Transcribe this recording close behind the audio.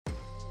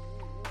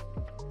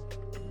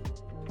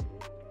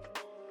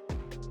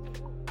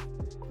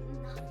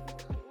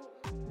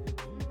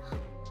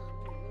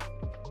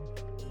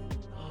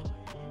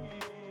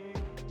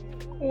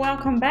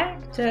Welcome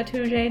back to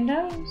Two Jade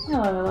Knows.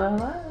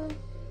 Hello.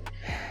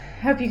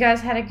 Hope you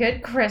guys had a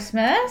good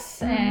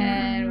Christmas,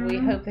 and we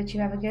hope that you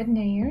have a good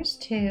New Year's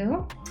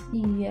too.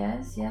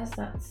 Yes,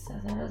 that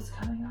is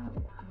coming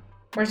up.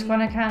 We're just going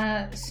to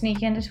kind of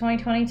sneak into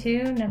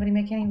 2022. Nobody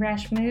make any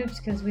rash moves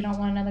because we don't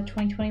want another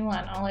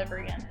 2021 all over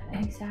again.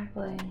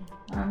 Exactly.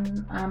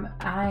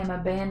 I am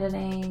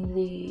abandoning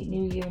the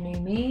New Year, New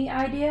Me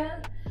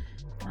idea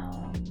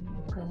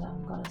because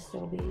I'm going to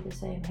still be the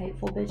same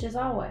hateful bitch as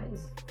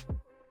always.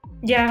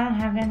 Yeah, I don't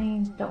have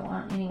any. Don't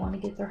want anyone to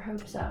get their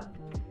hopes up.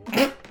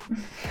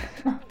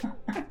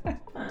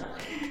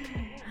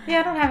 Yeah,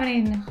 I don't have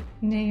any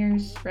New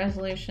Year's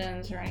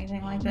resolutions or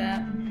anything like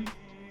that.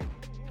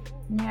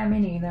 Yeah, me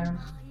neither.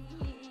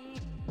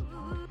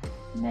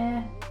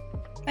 Meh.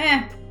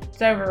 It's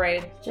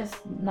overrated.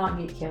 Just not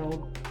get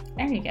killed.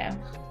 There you go.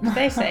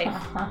 Stay safe.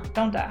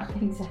 Don't die.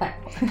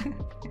 Exactly.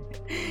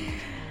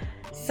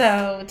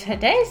 So,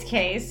 today's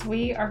case,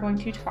 we are going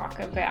to talk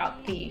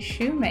about the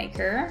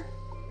Shoemaker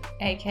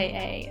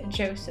AKA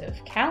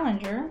Joseph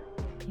Kallinger.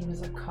 He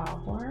was a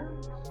cobbler?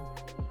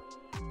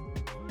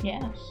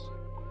 Yes.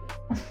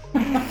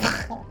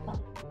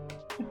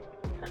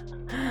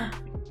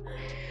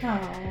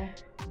 Oh,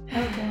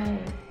 okay.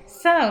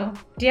 So,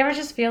 do you ever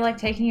just feel like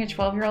taking your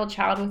 12-year-old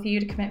child with you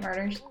to commit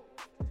murders?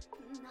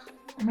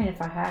 I mean, if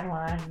I had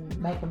one, I'd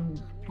make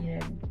him,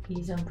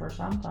 use him for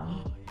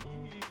something.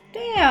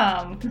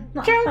 Damn!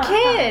 Your own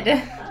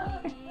kid!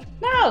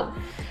 No!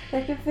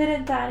 They could fit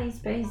in tiny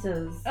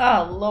spaces.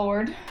 Oh,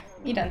 Lord.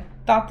 You done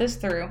thought this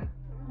through.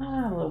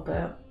 A little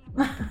bit.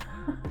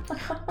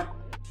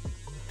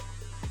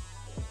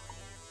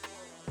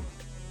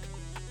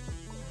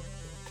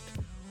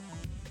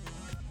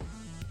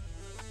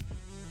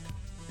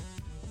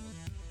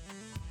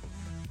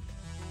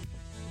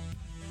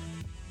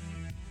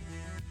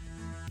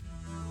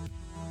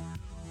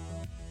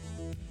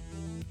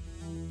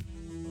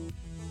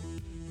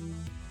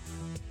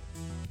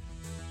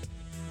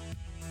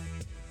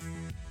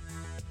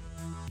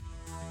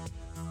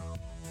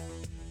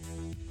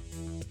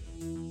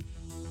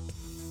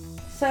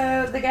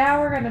 So, the guy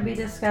we're going to be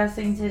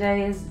discussing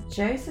today is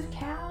Joseph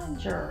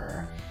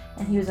Kallinger.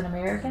 And he was an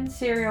American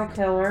serial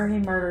killer. He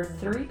murdered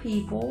 3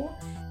 people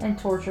and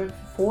tortured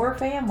 4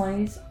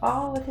 families,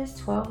 all with his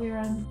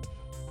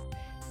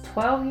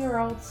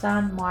 12-year-old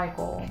son,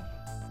 Michael.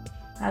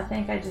 I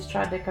think I just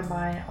tried to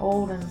combine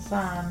old and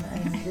son,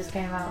 and it just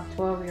came out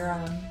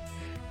 12-year-old.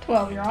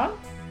 12-year-old?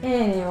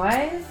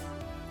 Anyways,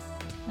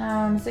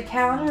 so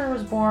Kallinger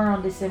was born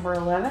on December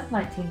 11th,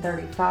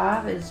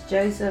 1935 as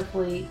Joseph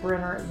Lee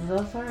Brenner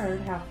III,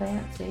 how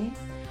fancy,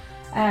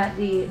 at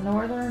the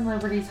Northern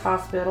Liberties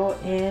Hospital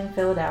in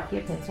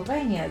Philadelphia,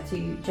 Pennsylvania,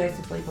 to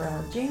Joseph Lee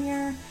Brenner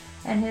Jr.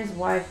 and his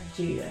wife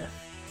Judith.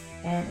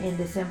 And in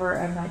December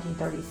of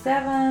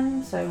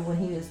 1937, so when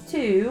he was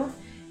 2,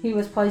 he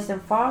was placed in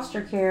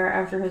foster care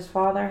after his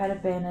father had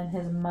abandoned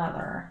his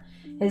mother.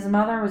 His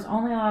mother was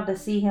only allowed to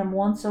see him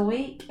once a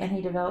week, and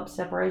he developed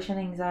separation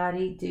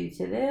anxiety due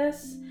to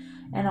this.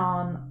 And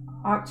on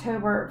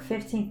October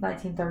 15,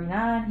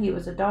 1939, he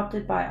was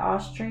adopted by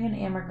Austrian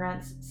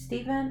immigrants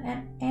Stephen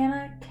and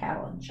Anna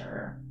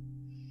Kallinger.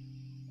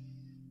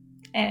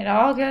 And it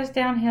all goes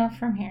downhill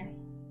from here.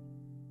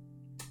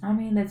 I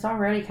mean, it's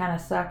already kind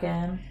of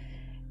sucking.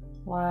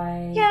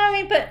 Like, yeah, I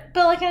mean, but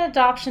like an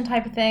adoption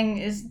type of thing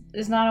is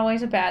not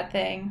always a bad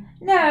thing.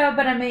 No,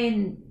 but I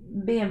mean,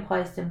 being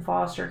placed in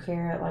foster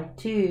care at like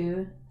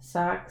 2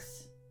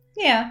 sucks.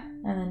 Yeah.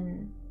 And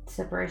then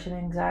separation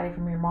anxiety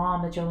from your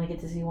mom that you only get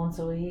to see once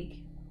a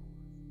week.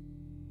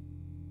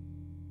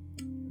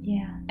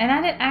 Yeah. And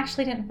I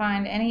actually didn't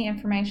find any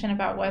information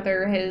about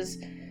whether his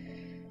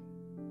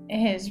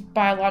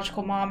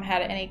biological mom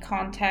had any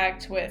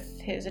contact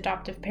with his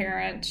adoptive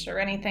parents or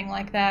anything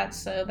like that,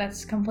 so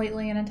that's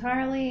completely and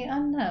entirely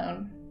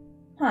unknown.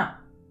 Huh.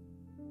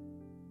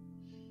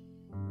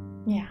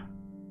 Yeah.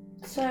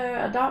 So,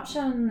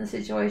 adoption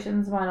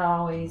situations might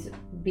always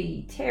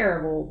be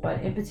terrible,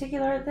 but in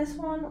particular, this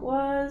one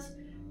was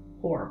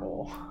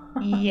horrible.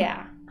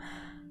 Yeah.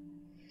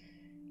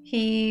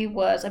 He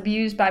was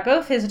abused by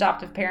both his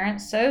adoptive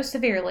parents so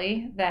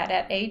severely that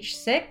at age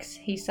 6,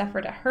 he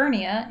suffered a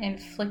hernia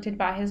inflicted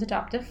by his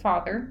adoptive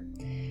father.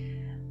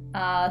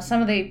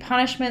 Some of the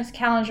punishments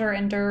Kallinger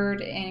endured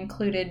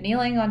included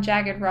kneeling on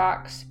jagged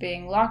rocks,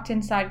 being locked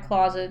inside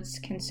closets,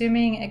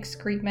 consuming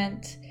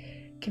excrement,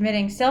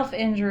 committing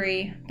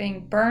self-injury,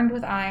 being burned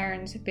with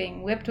irons,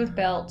 being whipped with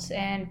belts,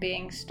 and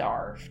being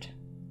starved.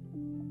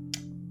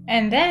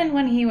 And then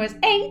when he was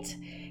 8,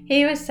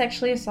 he was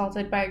sexually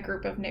assaulted by a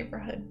group of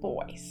neighborhood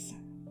boys.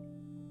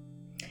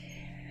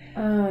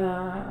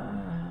 And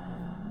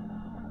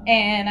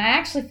I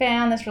actually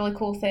found this really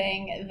cool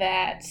thing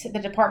that the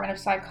Department of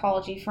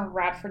Psychology from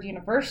Radford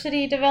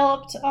University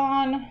developed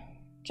on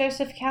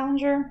Joseph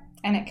Kallinger.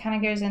 And it kind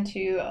of goes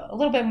into a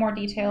little bit more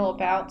detail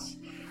about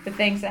the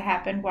things that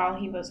happened while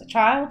he was a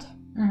child.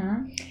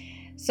 Mm-hmm.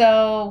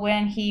 So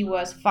when he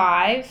was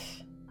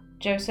 5,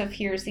 Joseph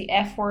hears the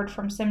F word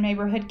from some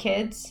neighborhood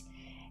kids,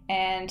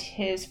 and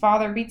his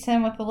father beats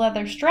him with a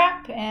leather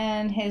strap,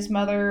 and his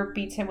mother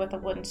beats him with a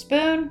wooden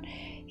spoon.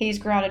 He's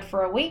grounded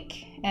for a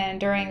week, and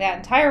during that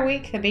entire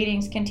week, the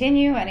beatings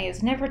continue, and he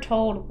is never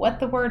told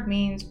what the word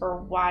means or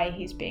why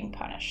he's being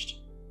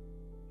punished.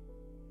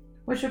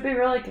 Which would be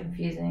really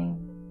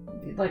confusing.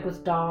 Like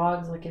with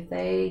dogs, like if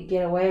they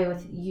get away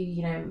with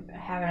you know,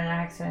 having an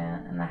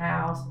accident in the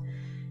house,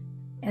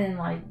 and then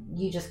like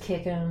you just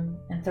kick them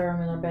and throw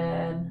them in their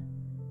bed,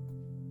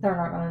 they're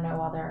not going to know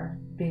why they're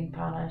being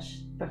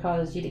punished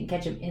because you didn't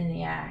catch them in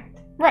the act.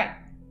 Right.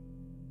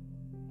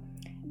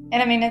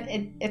 And I mean,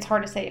 it's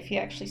hard to say if he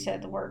actually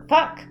said the word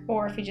fuck,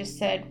 or if he just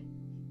said,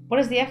 what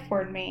does the F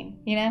word mean,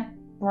 you know?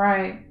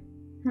 Right.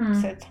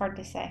 So it's hard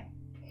to say.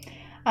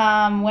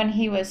 When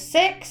he was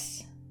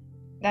 6,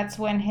 that's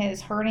when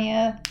his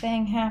hernia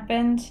thing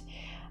happened.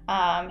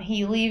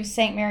 He leaves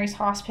St. Mary's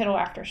Hospital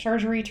after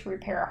surgery to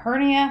repair a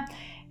hernia,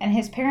 and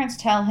his parents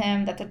tell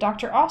him that the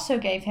doctor also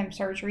gave him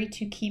surgery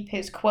to keep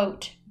his,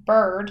 quote,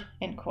 bird,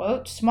 end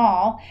quote,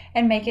 small,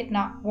 and make it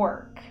not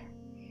work.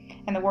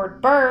 And the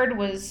word bird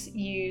was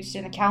used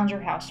in the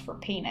Kallinger house for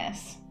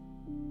penis.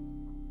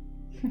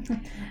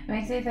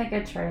 Makes me think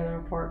of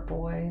Trailer Park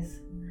Boys.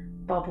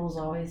 Bubbles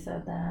always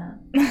said that.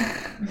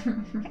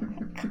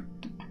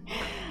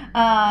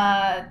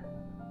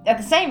 At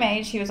the same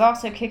age, he was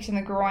also kicked in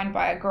the groin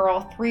by a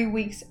girl 3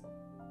 weeks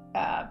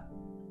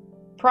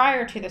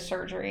prior to the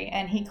surgery,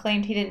 and he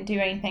claimed he didn't do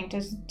anything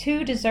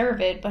to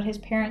deserve it, but his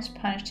parents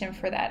punished him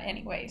for that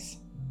anyways.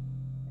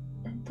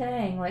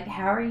 Dang, like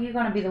how are you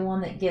going to be the one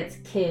that gets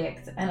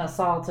kicked and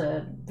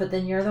assaulted, but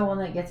then you're the one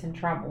that gets in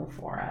trouble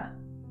for it?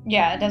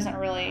 Yeah, it doesn't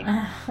really...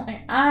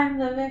 like, I'm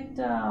the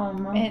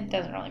victim. It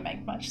doesn't really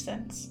make much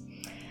sense.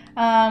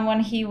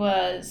 When he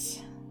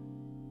was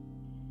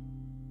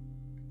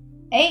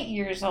 8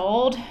 years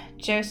old,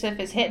 Joseph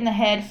is hit in the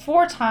head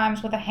 4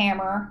 times with a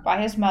hammer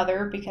by his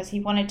mother because he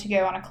wanted to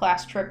go on a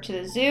class trip to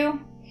the zoo.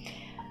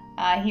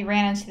 He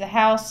ran into the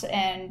house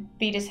and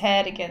beat his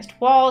head against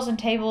walls and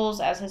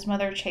tables as his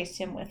mother chased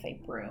him with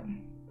a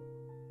broom.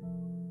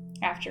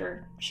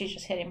 After she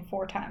just hit him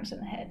 4 times in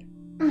the head.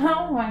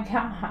 Oh my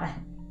god.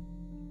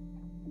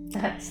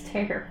 That's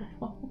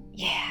terrible.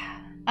 Yeah.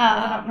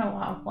 I don't know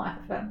why I'm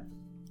laughing.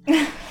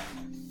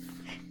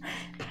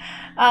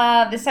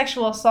 The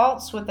sexual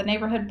assaults with the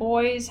neighborhood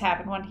boys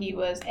happened when he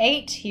was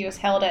 8. He was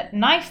held at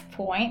knife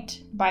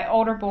point by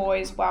older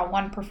boys while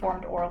one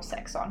performed oral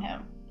sex on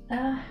him.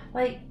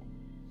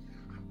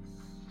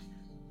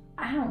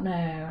 I don't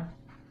know.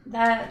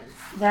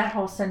 That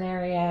whole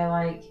scenario,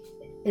 like,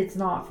 it's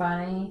not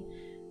funny,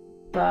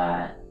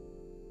 but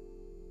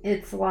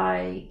it's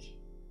like,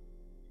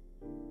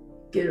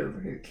 get over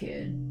here,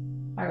 kid.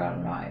 I got a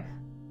knife.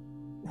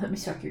 Let me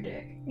suck your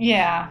dick.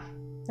 Yeah.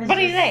 But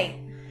he's 8,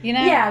 you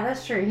know? Yeah,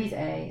 that's true. He's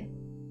 8.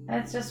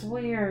 That's just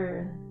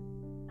weird.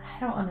 I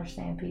don't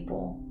understand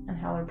people and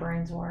how their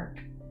brains work.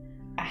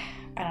 I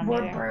don't know.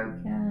 We're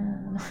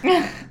broken.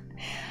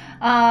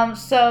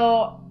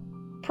 So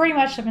pretty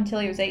much up until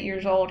he was 8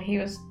 years old, he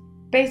was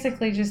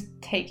basically just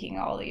taking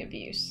all the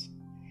abuse.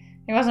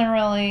 He wasn't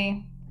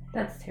really...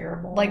 That's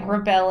terrible. Like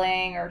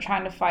rebelling or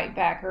trying to fight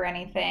back or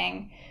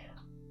anything.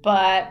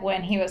 But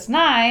when he was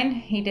 9,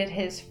 he did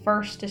his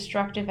first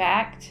destructive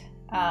act.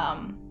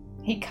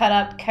 He cut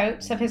up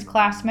coats of his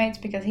classmates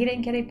because he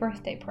didn't get a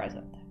birthday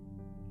present.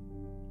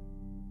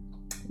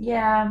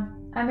 Yeah,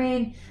 I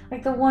mean,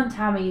 like the one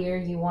time a year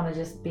you want to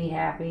just be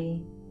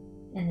happy,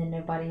 and then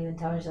nobody even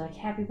tells you like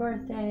happy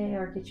birthday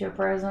or get you a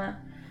present.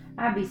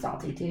 I'd be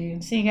salty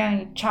too. So you go and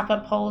you chop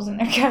up holes in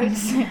their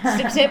coats.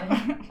 Zip, zip.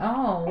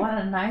 Oh, what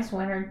a nice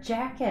winter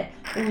jacket,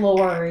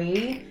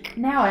 Lori.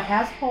 Now it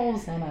has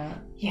holes in it.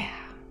 Yeah.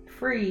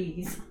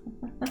 Freeze.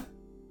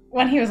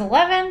 When he was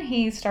 11,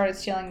 he started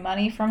stealing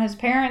money from his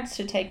parents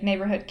to take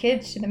neighborhood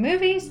kids to the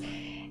movies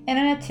in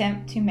an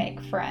attempt to make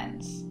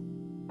friends.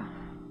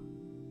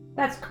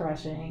 That's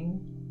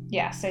crushing.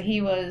 Yeah, so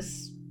he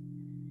was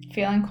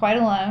feeling quite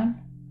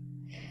alone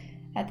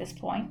at this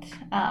point.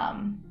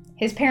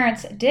 His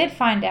parents did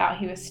find out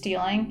he was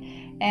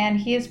stealing, and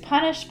he is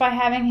punished by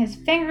having his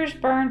fingers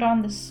burned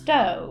on the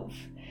stove.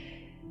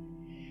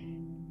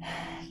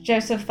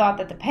 Joseph thought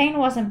that the pain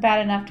wasn't bad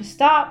enough to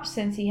stop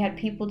since he had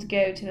people to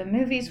go to the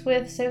movies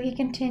with, so he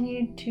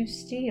continued to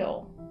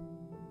steal.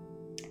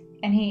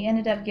 And he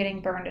ended up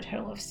getting burned a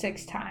total of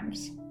 6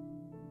 times.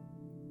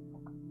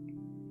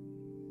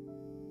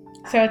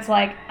 So it's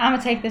like, I'm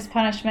going to take this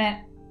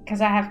punishment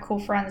because I have cool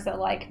friends that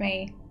like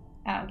me.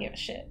 I don't give a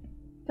shit.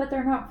 But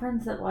they're not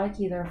friends that like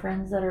you. They're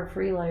friends that are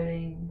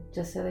freeloading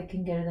just so they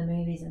can go to the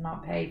movies and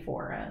not pay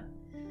for it.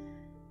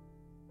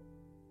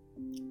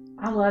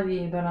 I love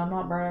you, but I'm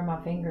not burning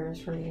my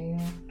fingers for you.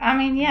 I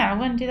mean, yeah, I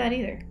wouldn't do that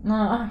either.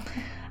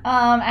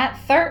 At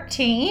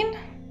 13,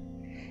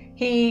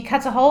 he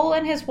cuts a hole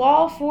in his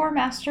wall for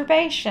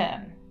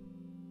masturbation.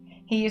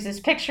 He uses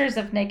pictures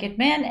of naked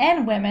men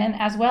and women,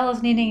 as well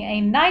as needing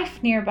a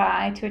knife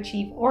nearby to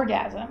achieve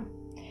orgasm.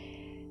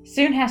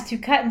 Soon has to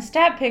cut and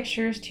stab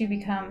pictures to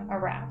become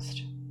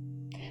aroused.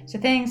 So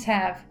things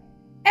have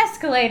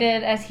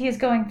escalated as he is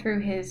going through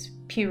his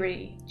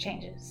puberty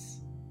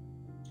changes.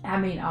 I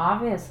mean,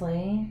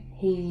 obviously,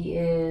 he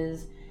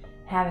is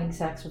having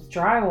sex with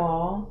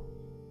drywall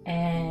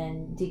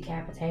and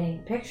decapitating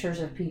pictures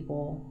of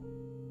people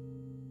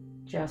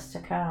just to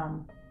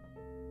come.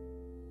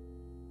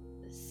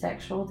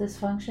 Sexual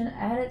dysfunction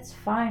at its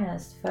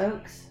finest,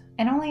 folks.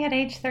 And only at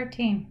age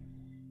 13.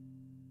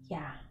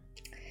 Yeah.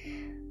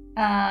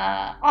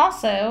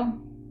 Also,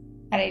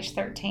 at age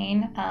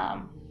 13,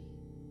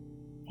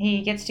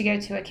 he gets to go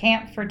to a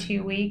camp for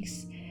 2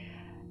 weeks.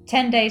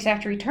 10 days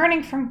after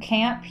returning from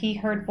camp, he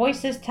heard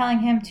voices telling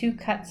him to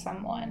cut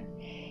someone.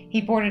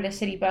 He boarded a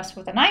city bus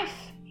with a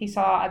knife. He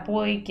saw a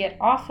boy get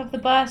off of the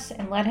bus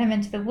and led him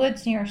into the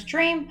woods near a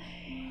stream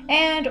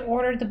and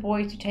ordered the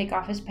boy to take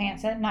off his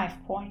pants at knife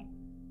point.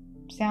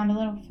 Sound a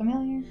little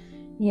familiar?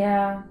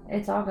 Yeah,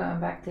 it's all going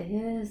back to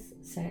his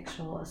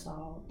sexual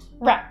assault.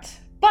 Right.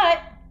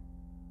 But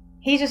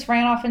he just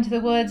ran off into the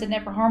woods and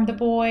never harmed the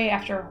boy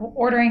after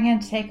ordering him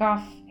to take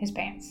off his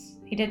pants.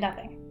 He did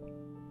nothing.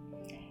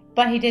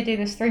 But he did do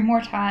this 3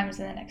 more times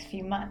in the next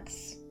few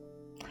months.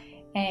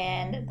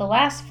 And the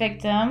last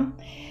victim,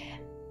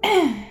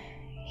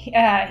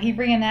 he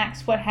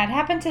reenacts what had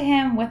happened to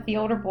him with the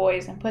older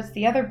boys and puts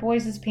the other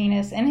boy's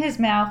penis in his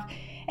mouth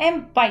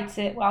and bites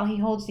it while he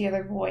holds the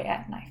other boy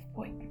at knife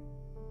point.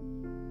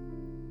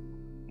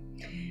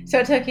 So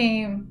it took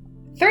him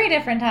 3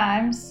 different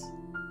times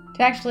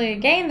to actually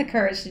gain the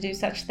courage to do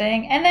such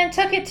thing, and then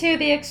took it to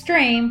the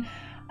extreme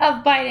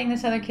of biting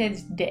this other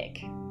kid's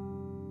dick.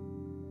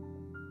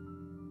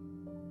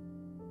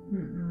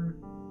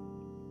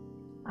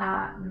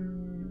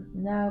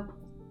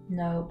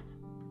 Nope.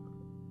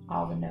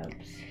 All the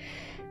nopes.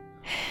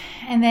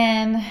 And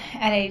then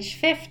at age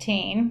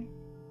 15,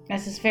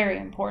 this is very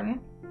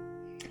important,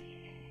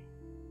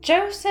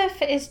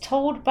 Joseph is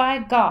told by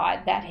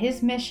God that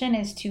his mission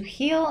is to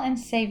heal and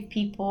save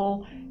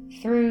people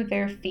through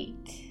their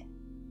feet.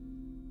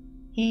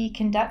 He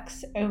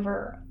conducts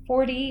over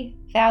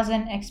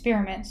 40,000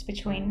 experiments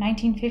between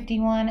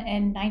 1951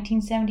 and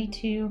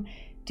 1972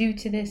 due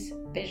to this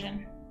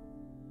vision.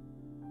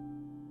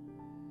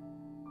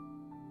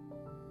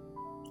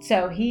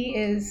 So he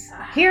is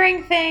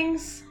hearing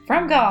things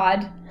from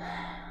God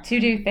to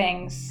do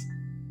things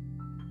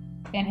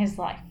in his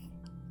life.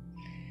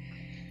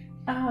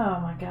 Oh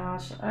my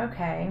gosh.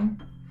 Okay.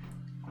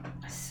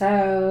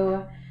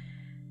 So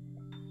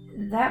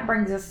that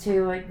brings us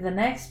to like the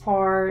next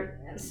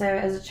part. So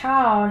as a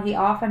child, he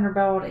often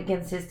rebelled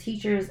against his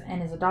teachers and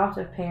his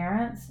adoptive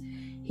parents.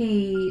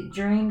 He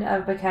dreamed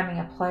of becoming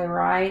a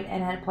playwright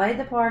and had played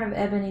the part of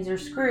Ebenezer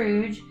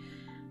Scrooge.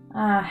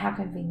 How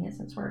convenient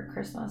since we're at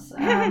Christmas.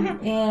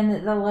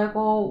 In the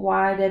local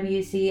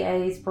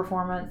YWCA's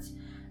performance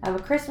of A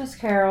Christmas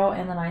Carol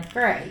in the 9th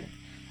grade.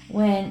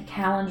 When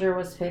Kallinger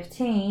was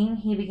 15,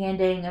 he began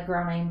dating a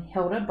girl named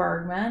Hilda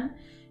Bergman,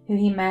 who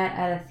he met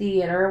at a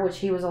theater which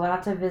he was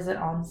allowed to visit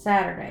on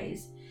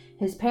Saturdays.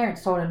 His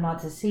parents told him not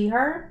to see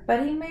her,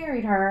 but he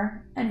married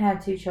her and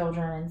had 2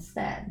 children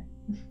instead.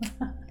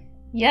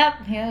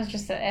 Yep, he was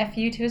just a F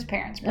you to his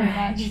parents, pretty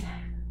much.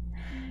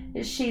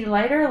 She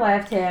later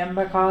left him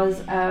because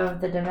of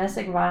the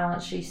domestic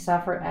violence she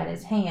suffered at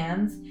his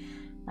hands.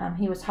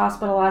 He was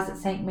hospitalized at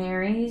St.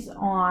 Mary's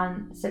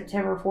on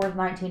September 4th,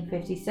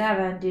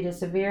 1957 due to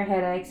severe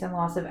headaches and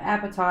loss of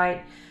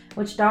appetite,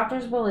 which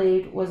doctors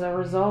believed was a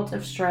result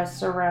of stress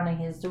surrounding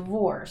his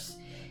divorce.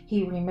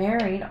 He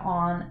remarried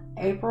on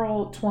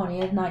April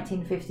 20th,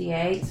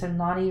 1958, so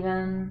not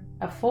even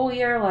a full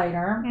year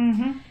later,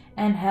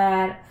 and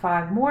had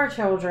 5 more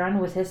children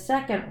with his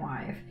second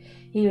wife.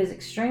 He was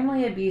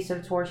extremely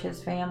abusive towards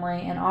his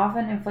family and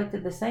often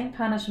inflicted the same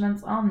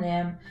punishments on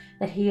them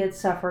that he had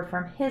suffered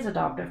from his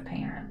adoptive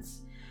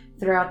parents.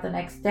 Throughout the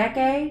next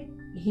decade,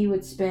 he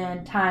would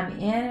spend time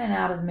in and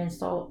out of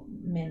mental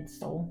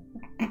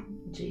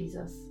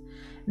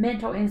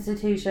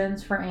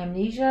institutions for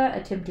amnesia,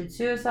 attempted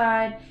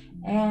suicide,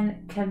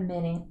 and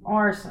committing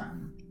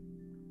arson.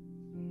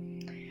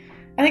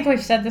 I think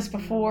we've said this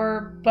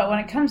before, but when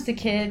it comes to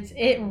kids,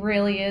 it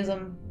really is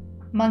a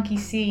monkey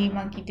see,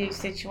 monkey do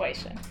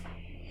situation.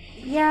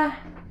 Yeah.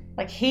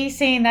 Like, he's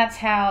seen that's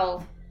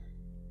how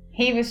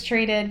he was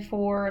treated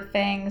for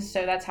things,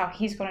 so that's how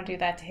he's going to do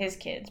that to his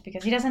kids,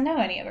 because he doesn't know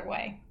any other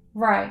way.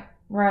 Right.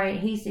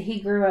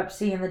 He grew up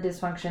seeing the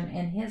dysfunction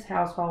in his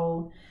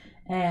household,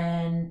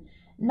 and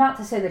not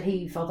to say that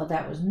he felt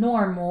that was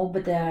normal,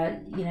 but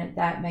that,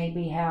 that may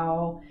be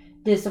how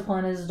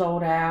discipline is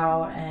doled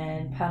out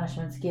and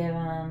punishments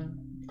given,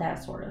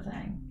 that sort of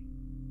thing.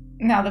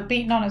 Now, the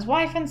beating on his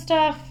wife and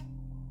stuff,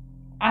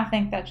 I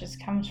think that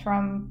just comes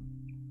from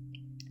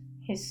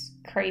his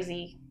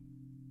crazy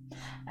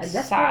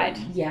side.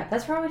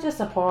 That's probably just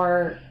a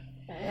part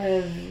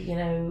of,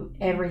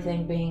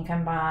 everything being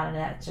combined, and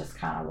that's just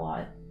kind of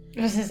what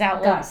it was his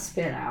outlet. Got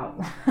spit out.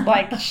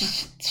 Like,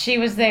 she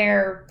was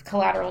there,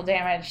 collateral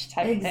damage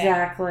type of thing.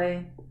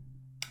 Exactly.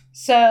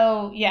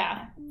 So,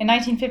 yeah. In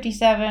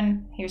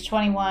 1957, he was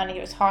 21. He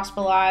was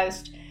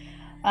hospitalized.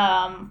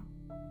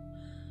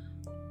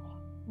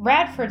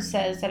 Radford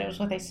says that it was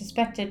with a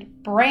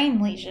suspected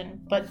brain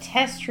lesion, but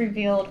tests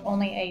revealed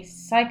only a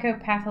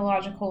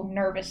psychopathological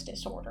nervous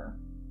disorder.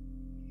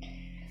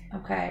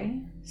 Okay.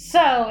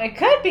 So it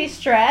could be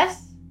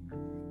stress,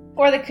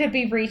 or they could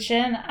be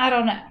reaching. I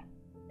don't know.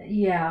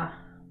 Yeah,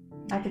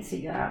 I could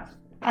see that.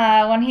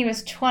 When he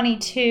was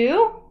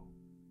 22,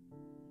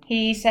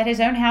 he set his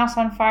own house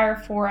on fire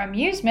for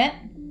amusement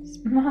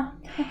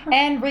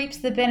and reaps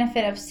the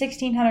benefit of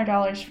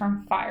 $1,600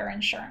 from fire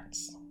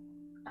insurance.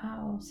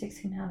 Oh,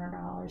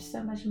 $1,600.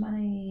 So much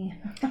money.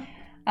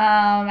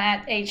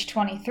 At age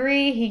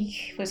 23,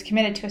 he was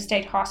committed to a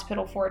state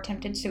hospital for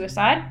attempted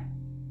suicide.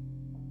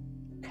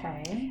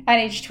 Okay. At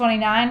age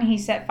 29, he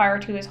set fire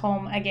to his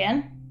home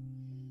again.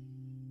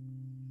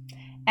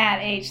 At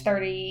age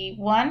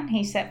 31,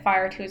 he set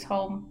fire to his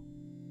home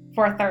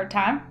for a third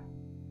time.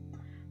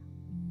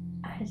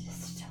 I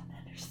just don't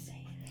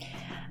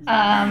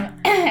understand.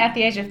 At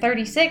the age of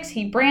 36,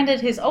 he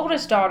branded his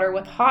oldest daughter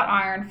with hot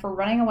iron for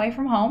running away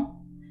from home.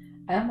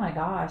 Oh my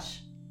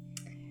gosh.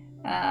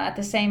 At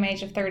the same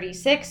age of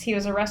 36, he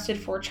was arrested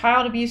for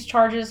child abuse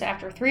charges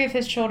after 3 of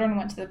his children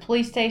went to the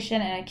police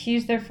station and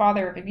accused their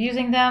father of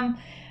abusing them.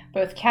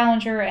 Both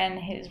Kallinger and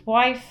his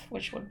wife,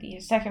 which would be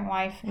his second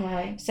wife,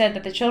 Right. said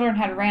that the children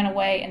had ran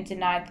away and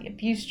denied the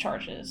abuse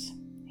charges.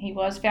 He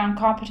was found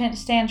competent to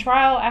stand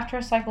trial after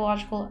a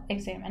psychological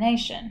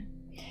examination.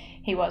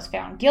 He was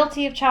found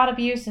guilty of child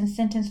abuse and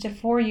sentenced to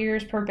 4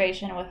 years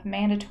probation with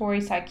mandatory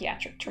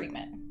psychiatric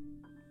treatment.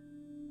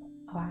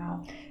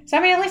 Wow. So,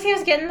 I mean, at least he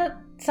was getting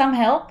some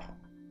help.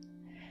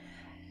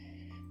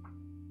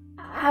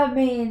 I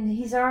mean,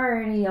 he's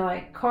already,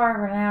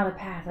 carving out a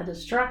path of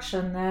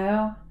destruction,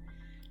 though.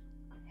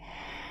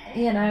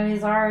 You know,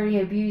 he's already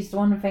abused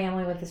one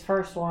family with his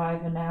first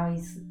wife, and now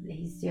he's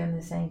doing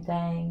the same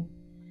thing.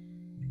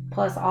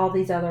 Plus all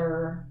these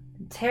other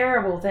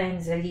terrible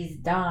things that he's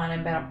done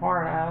and been a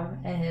part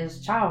of in his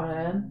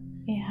childhood.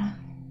 Yeah.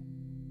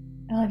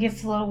 Well, it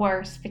gets a little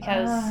worse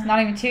because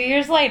not even 2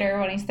 years later,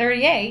 when he's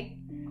 38,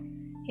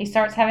 he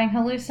starts having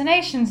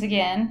hallucinations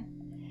again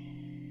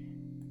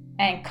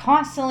and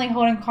constantly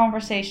holding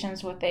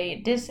conversations with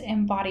a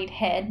disembodied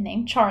head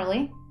named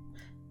Charlie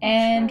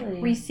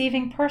and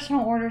receiving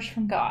personal orders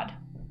from God.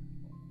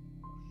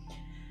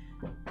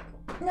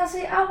 Now,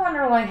 see, I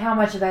wonder, how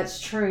much of that's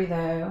true,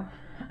 though.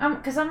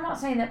 Because I'm not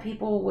saying that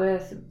people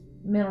with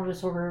mental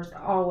disorders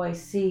always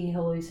see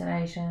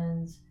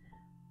hallucinations,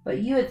 but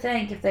you would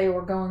think if they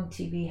were going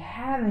to be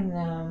having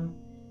them,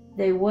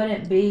 they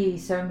wouldn't be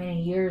so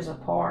many years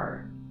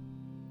apart.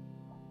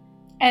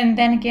 And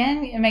then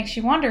again, it makes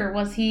you wonder,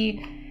 was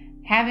he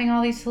having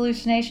all these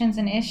hallucinations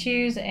and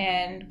issues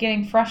and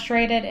getting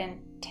frustrated and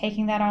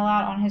taking that all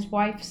out on his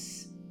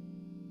wives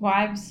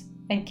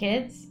and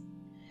kids?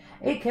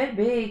 It could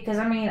be, because,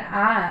 I mean,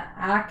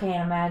 I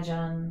can't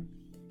imagine,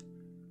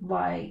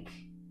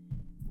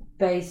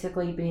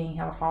 basically being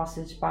held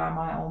hostage by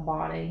my own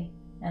body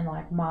and,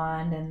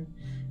 mind and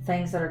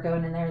things that are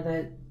going in there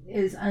that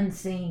is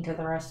unseen to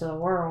the rest of the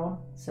world.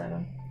 So,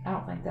 I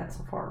don't think that's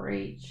a far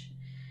reach.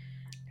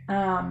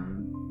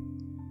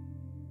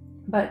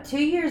 But 2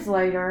 years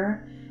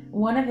later,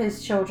 one of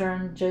his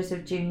children,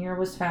 Joseph Jr.,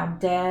 was found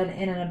dead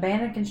in an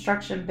abandoned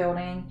construction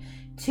building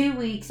 2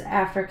 weeks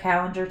after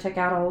Kallinger took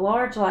out a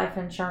large life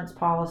insurance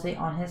policy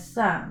on his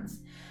sons.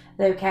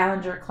 Though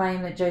Kallinger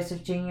claimed that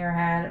Joseph Jr.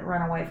 had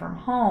run away from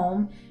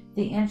home,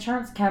 the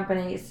insurance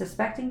company,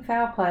 suspecting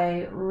foul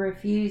play,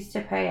 refused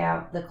to pay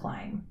out the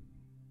claim.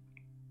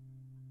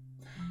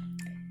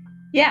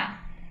 Yeah.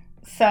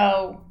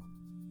 So,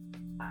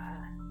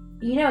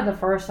 the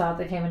first thought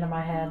that came into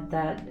my head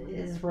that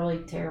is really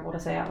terrible to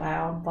say out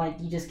loud,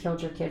 you just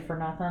killed your kid for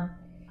nothing.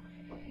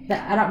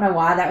 I don't know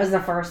why that was the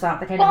first thought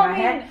that came to my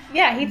head.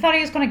 Yeah, he thought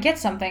he was going to get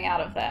something out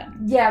of that.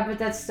 Yeah, but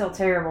that's still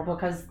terrible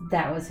because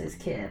that was his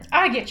kid.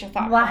 I get your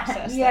thought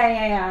process.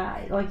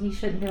 Yeah. You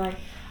shouldn't be like,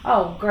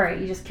 oh, great,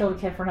 you just killed a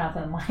kid for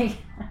nothing.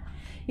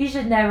 You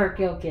should never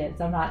kill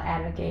kids. I'm not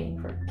advocating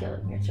for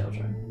killing your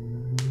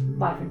children,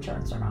 life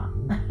insurance or not.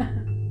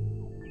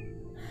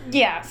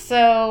 Yeah,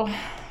 so...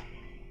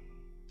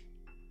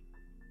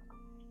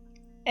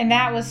 And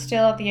that was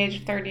still at the age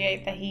of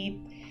 38 that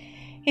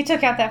he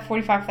took out that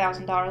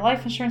 $45,000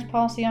 life insurance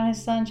policy on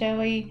his son,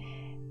 Joey,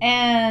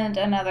 and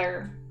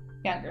another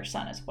younger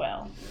son as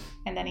well.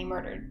 And then he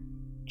murdered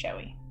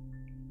Joey.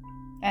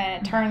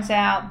 And it turns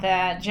out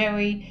that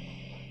Joey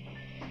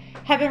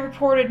had been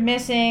reported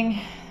missing,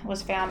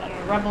 was found under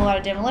rubble at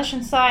a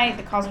demolition site.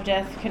 The cause of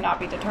death could not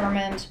be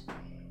determined,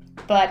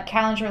 but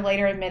Kallinger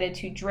later admitted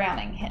to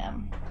drowning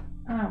him.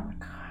 Oh my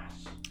gosh.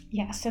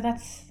 Yeah, so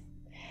that's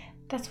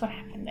what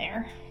happened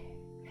there.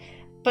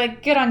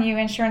 But good on you,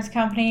 insurance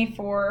company,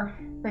 for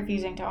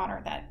refusing to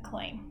honor that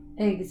claim.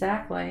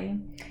 Exactly.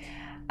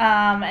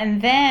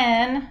 And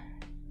then,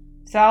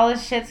 so all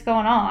this shit's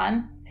going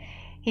on.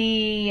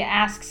 He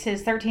asks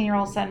his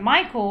 13-year-old son,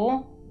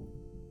 Michael.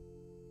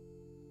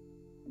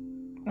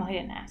 Well, he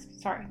didn't ask.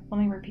 Sorry. Let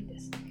me repeat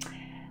this.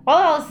 While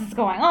all this is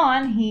going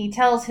on, he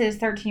tells his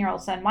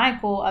 13-year-old son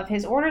Michael of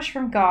his orders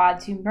from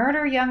God to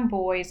murder young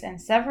boys and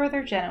sever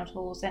their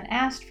genitals, and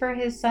asked for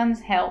his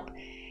son's help,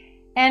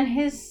 and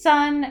his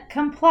son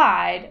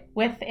complied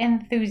with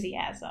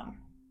enthusiasm.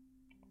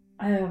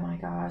 Oh my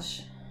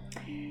gosh.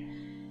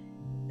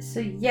 So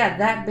yeah,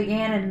 that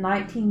began in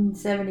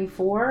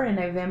 1974 in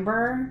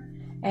November,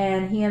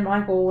 and he and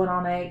Michael went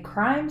on a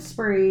crime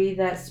spree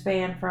that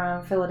spanned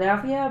from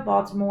Philadelphia,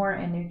 Baltimore,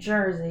 and New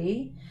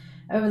Jersey.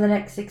 Over the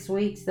next 6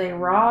 weeks, they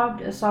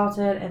robbed,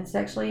 assaulted, and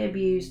sexually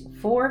abused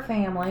 4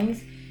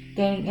 families,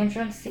 gaining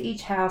entrance to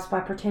each house by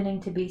pretending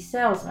to be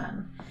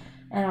salesmen.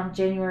 And on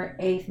January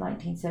 8th,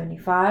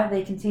 1975,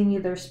 they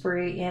continued their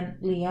spree in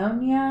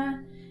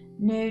Leonia,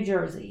 New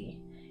Jersey.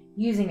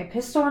 Using a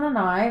pistol and a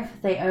knife,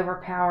 they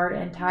overpowered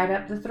and tied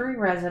up the 3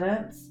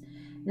 residents.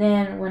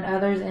 Then, when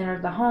others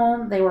entered the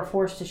home, they were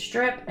forced to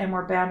strip and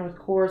were bound with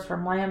cords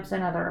from lamps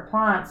and other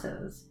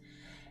appliances.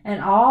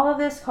 And all of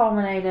this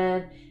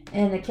culminated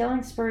in the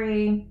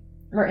killing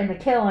of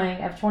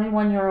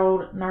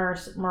 21-year-old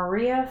nurse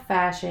Maria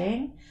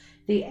Fashing,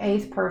 the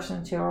 8th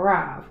person to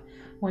arrive.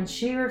 When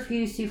she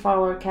refused to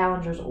follow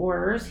Kallinger's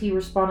orders, he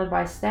responded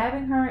by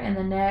stabbing her in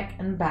the neck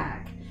and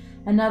back.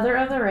 Another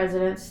of the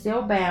residents,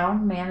 still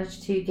bound,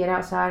 managed to get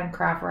outside and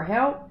cry for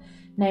help.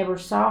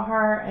 Neighbors saw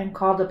her and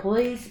called the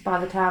police. By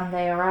the time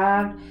they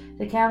arrived,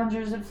 the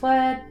Kallingers had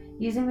fled,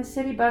 using the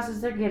city bus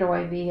as their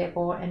getaway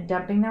vehicle and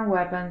dumping their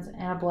weapons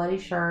and a bloody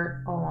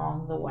shirt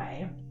along the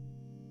way.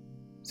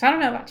 So I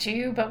don't know about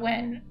you, but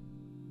when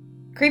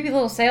creepy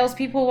little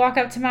salespeople walk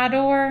up to my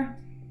door,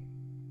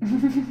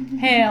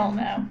 hell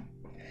no.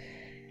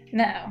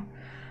 No.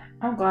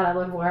 I'm glad I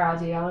live where I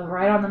do. I live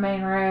right on the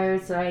main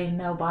road, so ain't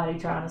nobody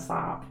trying to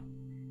stop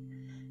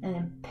and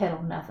then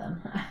peddle nothing.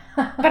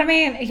 But I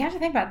mean, you have to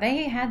think about it.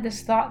 They had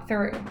this thought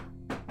through.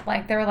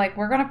 Like, they were like,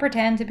 we're going to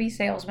pretend to be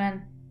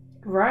salesmen.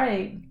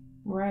 Right.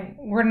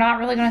 We're not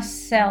really going to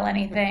sell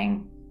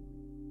anything,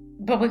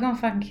 but we're going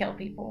to fucking kill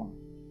people.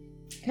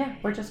 Yeah,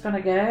 we're just going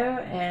to go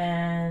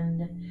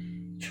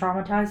and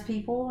traumatize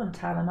people and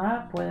tie them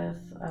up with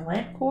a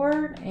lamp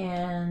cord.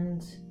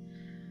 And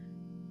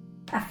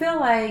I feel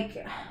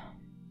like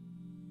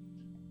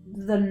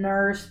the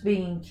nurse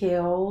being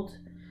killed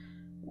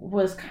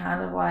was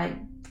kind of like,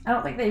 I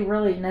don't think they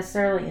really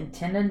necessarily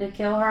intended to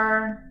kill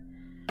her,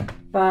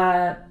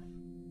 but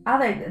I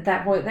think at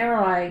that point they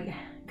were like,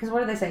 because what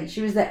did they say?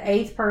 She was the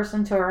 8th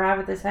person to arrive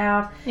at this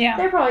house. Yeah.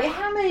 They're probably,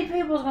 how many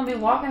people is going to be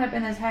walking up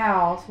in this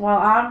house while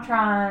I'm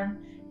trying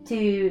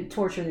to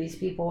torture these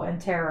people and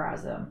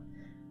terrorize them?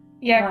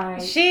 Yeah,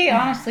 like, she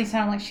honestly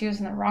sounded like she was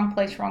in the wrong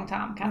place, wrong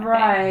time kind of thing.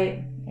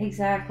 Right,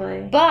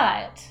 exactly.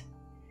 But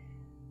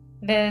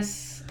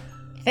this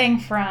thing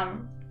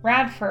from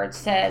Radford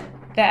said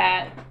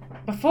that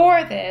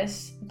before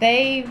this,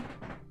 they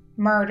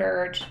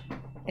murdered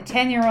a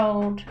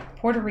 10-year-old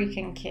Puerto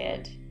Rican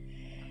kid.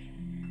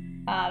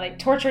 They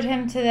tortured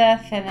him to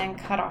death and then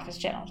cut off his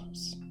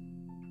genitals.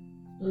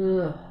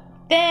 Ugh.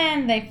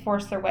 Then they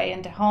forced their way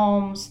into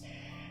homes,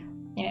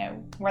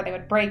 where they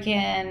would break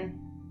in.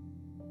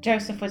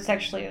 Joseph would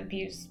sexually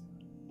abuse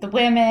the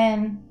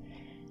women,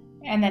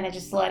 and then it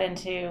just led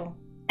into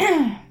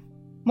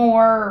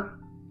more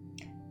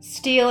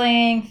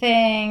stealing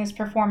things,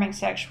 performing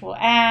sexual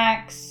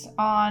acts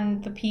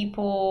on the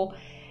people,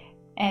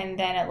 and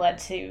then it led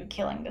to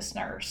killing this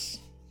nurse.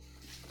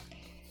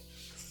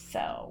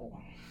 So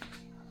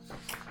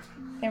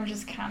they were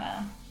just kind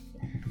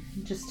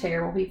of just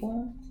terrible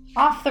people.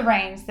 Off the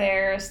reins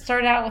there.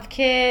 Started out with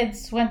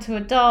kids, went to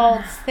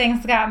adults,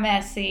 things got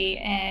messy,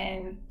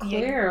 and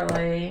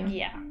clearly.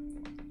 Yeah.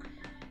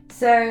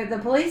 So the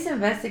police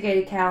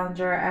investigated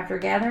Kallinger after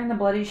gathering the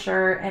bloody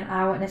shirt and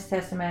eyewitness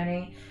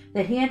testimony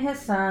that he and his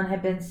son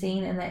had been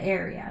seen in the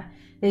area.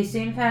 They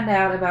soon found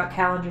out about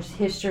Kallinger's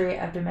history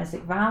of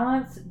domestic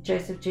violence,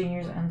 Joseph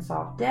Jr.'s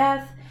unsolved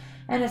death,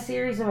 and a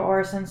series of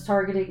arsons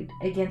targeted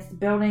against the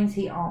buildings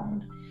he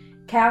owned.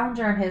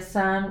 Kallinger and his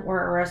son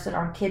were arrested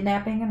on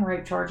kidnapping and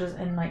rape charges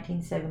in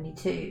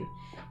 1972.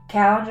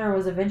 Kallinger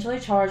was eventually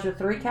charged with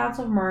 3 counts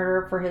of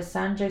murder for his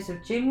son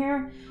Joseph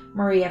Jr.,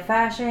 Maria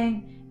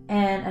Fashing,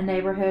 and a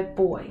neighborhood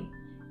boy.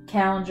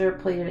 Kallinger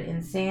pleaded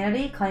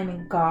insanity,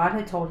 claiming God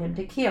had told him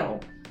to kill.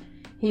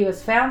 He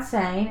was found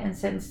sane and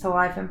sentenced to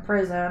life in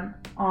prison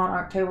on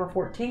October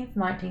 14,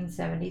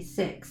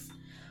 1976.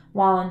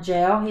 While in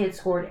jail, he had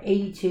scored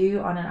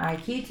 82 on an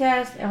IQ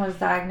test and was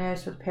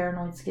diagnosed with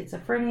paranoid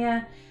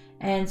schizophrenia,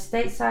 and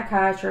state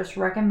psychiatrists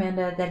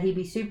recommended that he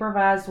be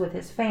supervised with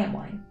his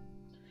family.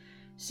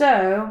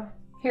 So,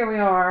 here we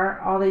are,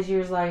 all these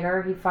years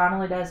later, he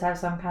finally does have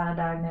some kind of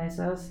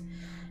diagnosis,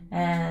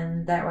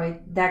 and that way,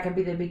 that could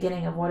be the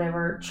beginning of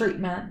whatever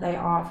treatment they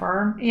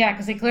offer. Yeah,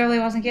 because he clearly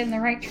wasn't getting the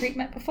right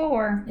treatment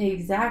before.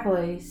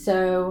 Exactly.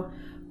 So,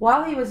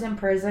 while he was in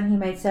prison, he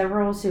made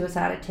several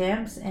suicide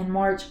attempts. In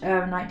March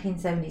of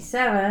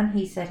 1977,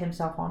 he set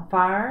himself on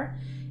fire.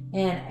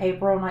 In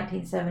April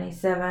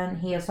 1977,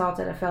 he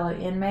assaulted a fellow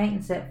inmate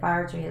and set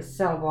fire to his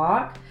cell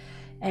block.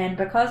 And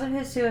because of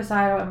his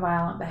suicidal and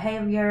violent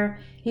behavior,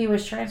 he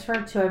was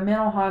transferred to a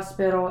mental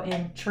hospital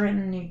in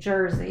Trenton, New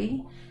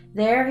Jersey.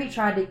 There, he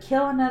tried to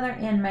kill another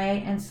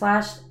inmate and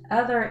slashed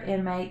another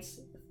inmate's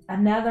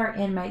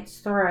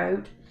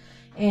throat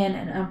in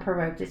an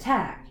unprovoked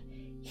attack.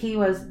 He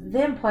was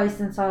then placed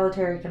in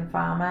solitary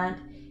confinement.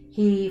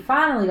 He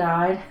finally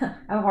died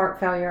of heart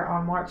failure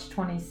on March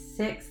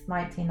 26,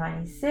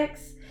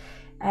 1996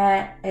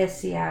 at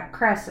SCI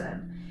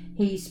Crescent.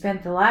 He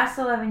spent the last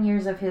 11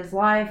 years of his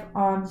life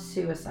on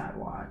suicide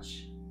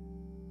watch.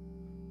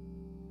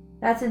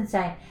 That's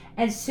insane.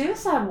 And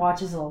suicide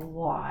watch is a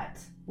lot.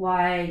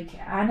 Like,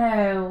 I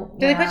know...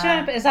 Do they put you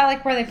in is that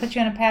like where they put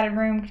you in a padded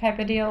room type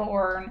of deal,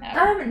 or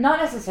no? Not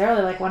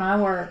necessarily. Like, when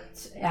I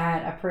worked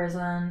at a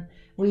prison,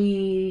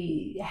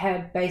 we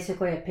had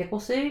basically a pickle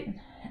suit.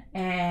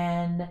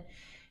 And...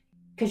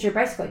 because you're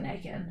basically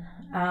naked.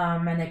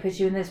 And they put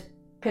you in this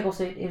pickle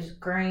suit. It was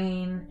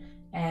green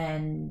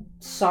and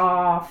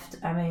soft.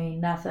 I mean,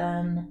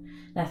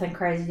 nothing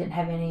crazy. Didn't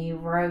have any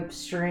rope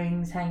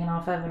strings hanging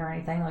off of it or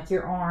anything. Like,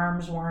 your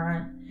arms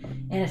weren't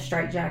in a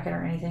straitjacket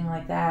or anything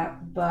like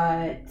that.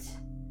 But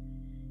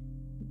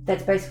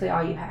that's basically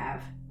all you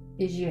have.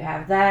 Is you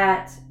have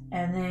that,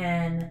 and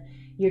then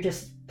you're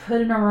just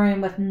put in a room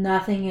with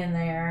nothing in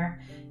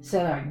there.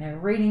 So, like, no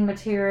reading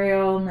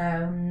material,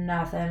 no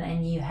nothing.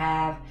 And you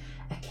have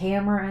a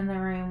camera in the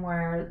room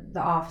where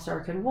the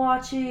officer could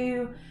watch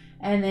you.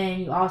 And then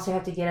you also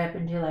have to get up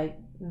and do, like,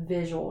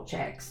 visual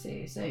checks,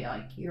 too. So,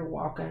 like, you're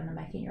walking and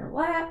making your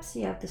laps.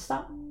 You have to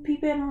stop,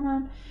 peep in on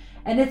them.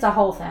 And it's a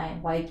whole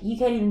thing. Like, you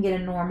can't even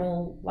get a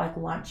normal, like,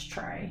 lunch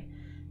tray.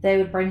 They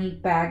would bring you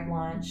bagged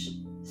lunch.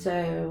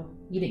 So,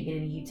 you didn't get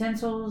any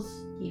utensils.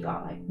 You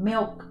got, like,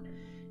 milk.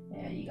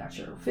 You got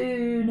your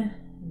food.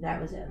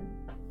 That was it.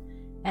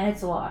 And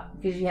it's a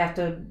lot because you have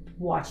to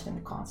watch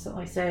them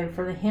constantly. So,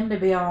 for him to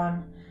be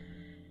on,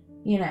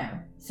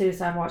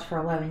 suicide watch for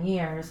 11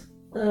 years...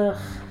 Ugh.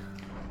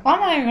 Well, I'm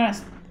not even gonna.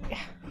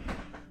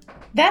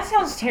 That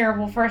sounds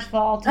terrible. First of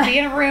all, to be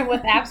in a room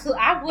with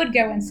I would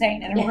go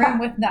insane in a room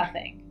with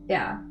nothing.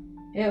 Yeah,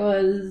 it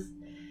was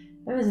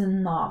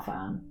not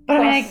fun. But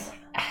plus,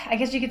 I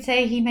guess you could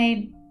say he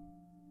made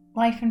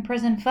life in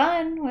prison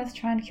fun with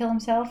trying to kill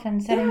himself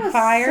and setting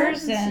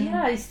fires.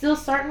 He's still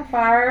starting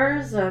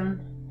fires and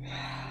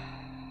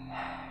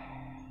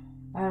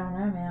I don't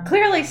know, man.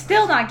 Clearly,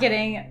 still not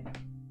getting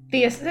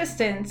the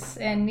assistance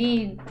and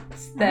needs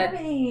that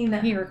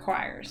he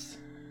requires.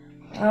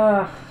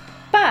 Ugh.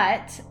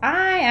 But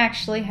I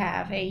actually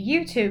have a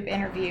YouTube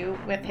interview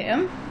with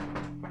him,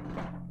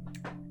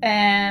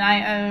 and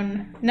I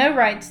own no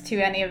rights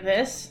to any of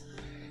this.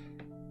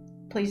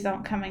 Please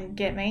don't come and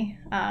get me.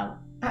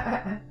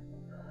 I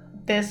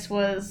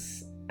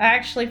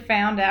actually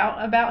found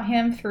out about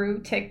him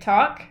through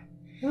TikTok.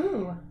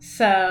 Ooh.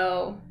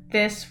 So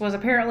this was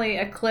apparently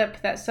a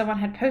clip that someone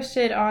had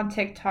posted on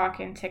TikTok,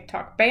 and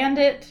TikTok banned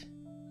it.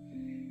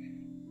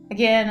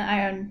 Again,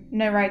 I own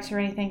no rights or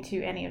anything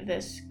to any of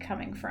this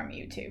coming from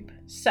YouTube.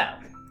 So,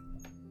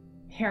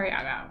 here we go.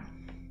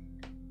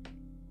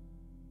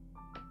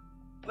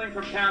 Traveling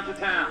from town to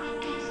town,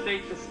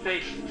 state to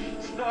state,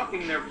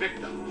 stalking their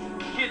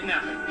victims,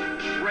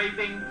 kidnapping,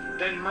 raping,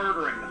 then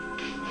murdering them.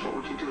 What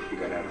would you do if you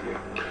got out of here?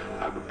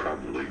 I would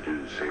probably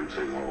do the same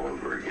thing all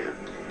over again.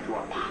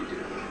 What would you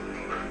do?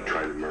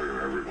 Try to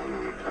murder everyone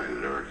on the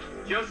planet Earth.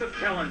 Joseph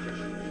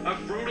Kallinger, a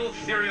brutal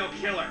serial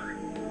killer.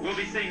 We'll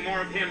be seeing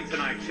more of him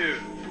tonight, too.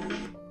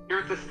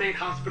 You're at the State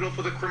Hospital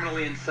for the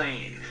Criminally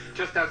Insane,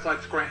 just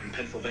outside Scranton,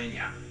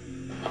 Pennsylvania.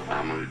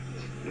 I'm a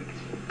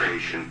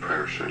patient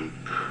person,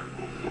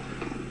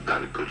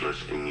 got a good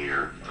listening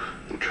ear,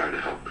 and try to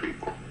help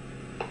people.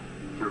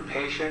 You're a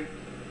patient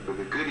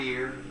with a good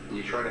ear, and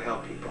you try to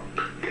help people.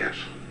 Yes.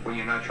 When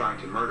you're not trying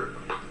to murder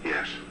them.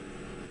 Yes.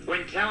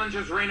 When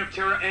Kallinger's reign of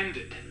terror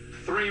ended,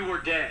 3 were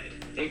dead,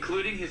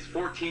 including his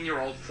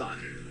 14-year-old son.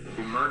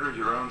 You murdered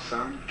your own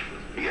son?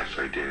 Yes,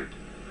 I did.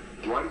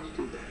 Why did you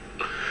do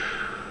that?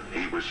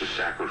 He was a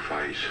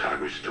sacrifice. I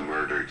was to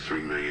murder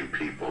 3 million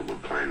people on the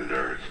planet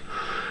Earth.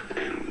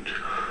 And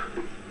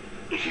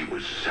he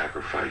was a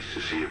sacrifice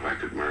to see if I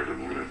could murder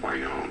one of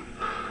my own.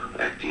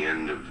 At the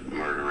end of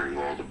murdering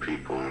all the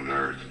people on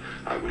Earth,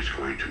 I was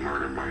going to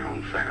murder my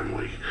own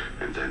family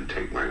and then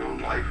take my own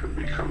life and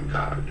become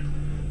God.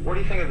 What do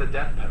you think of the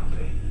death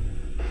penalty?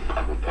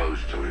 I'm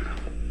opposed to it.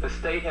 The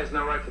state has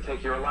no right to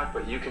take your life,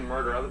 but you can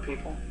murder other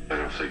people? I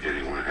don't think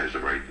anyone has the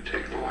right to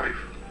take a life.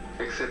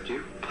 Except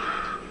you?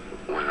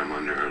 When I'm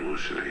under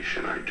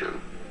hallucination, I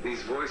do.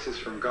 These voices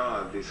from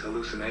God, these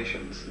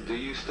hallucinations, do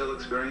you still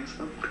experience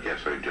them? Yes,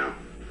 I do.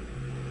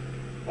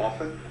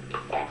 Often?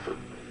 Often.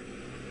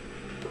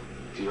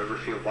 Do you ever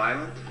feel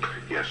violent?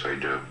 Yes, I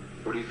do.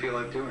 What do you feel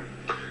like doing?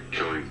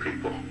 Killing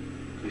people.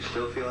 You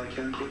still feel like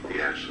killing people?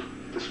 Yes.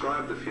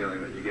 Describe the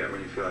feeling that you get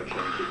when you feel like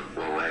killing people.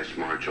 Well, last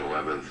March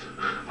 11th,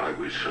 I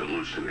was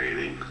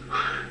hallucinating,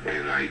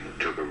 and I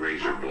took a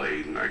razor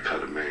blade and I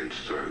cut a man's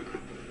throat.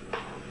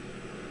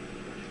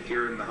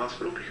 Here in the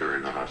hospital? Here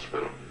in the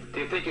hospital.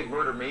 Do you think you'd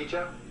murder me,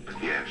 Joe?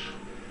 Yes.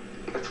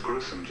 That's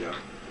gruesome, Joe.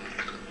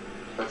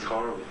 That's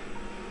horrible.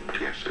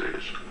 Yes, it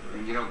is.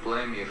 And you don't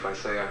blame me if I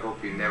say I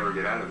hope you never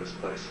get out of this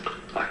place.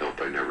 I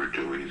hope I never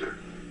do either.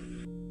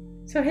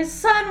 So his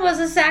son was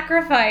a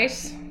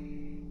sacrifice.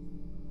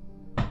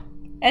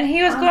 And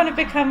he was going to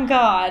become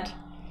God.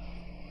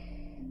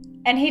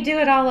 And he'd do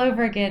it all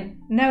over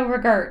again. No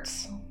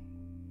regrets.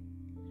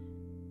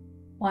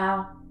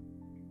 Wow.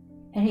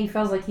 And he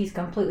feels like he's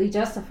completely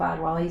justified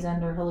while he's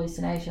under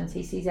hallucinations.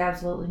 He sees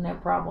absolutely no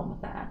problem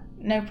with that.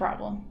 No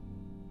problem.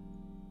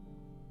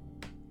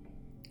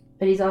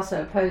 But he's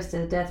also opposed to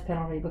the death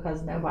penalty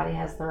because nobody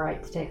has the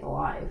right to take a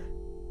life.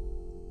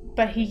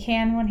 But he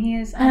can when he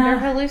is under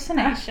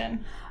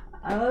hallucination.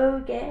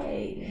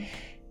 Okay.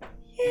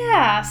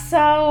 Yeah,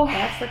 so...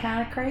 That's the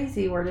kind of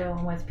crazy we're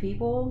dealing with,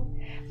 people.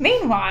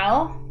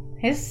 Meanwhile,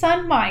 his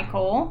son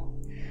Michael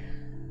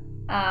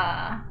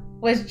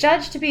was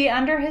judged to be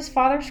under his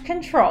father's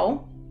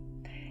control,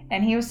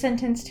 and he was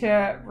sentenced to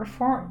a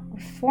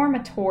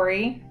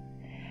reformatory,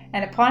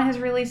 and upon his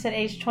release at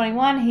age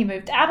 21, he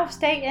moved out of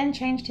state and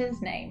changed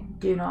his name.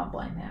 Do not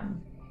blame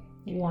him.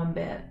 One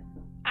bit.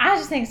 I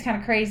just think it's kind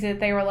of crazy that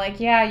they were like,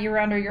 yeah, you were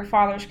under your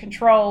father's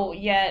control,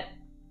 yet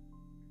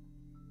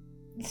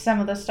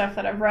some of the stuff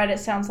that I've read, it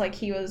sounds like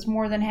he was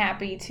more than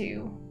happy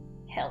to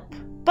help.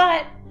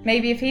 But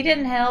maybe if he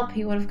didn't help,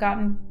 he would have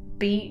gotten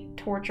beat,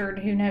 tortured,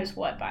 who knows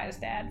what by his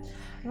dad.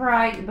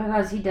 Right,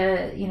 because he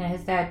did,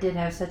 his dad did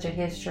have such a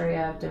history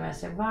of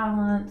domestic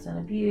violence and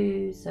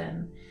abuse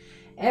and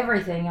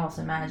everything else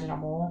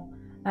imaginable.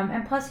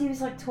 And plus he was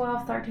like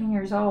 12, 13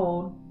 years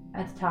old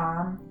at the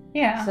time.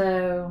 Yeah.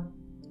 So...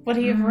 Would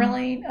he have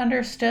really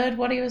understood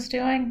what he was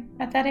doing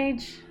at that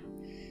age?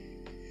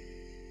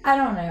 I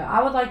don't know.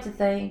 I would like to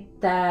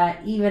think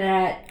that even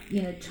at,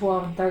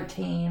 12 and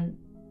 13,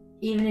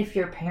 even if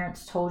your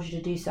parents told you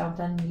to do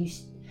something,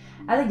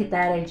 I think at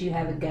that age you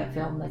have a gut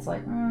feeling that's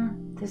like,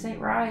 this ain't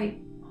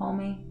right,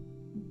 homie.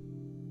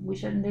 We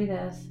shouldn't do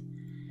this.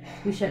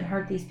 We shouldn't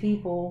hurt these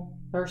people.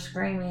 They're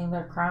screaming,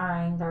 they're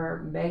crying,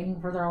 they're begging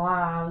for their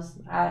lives.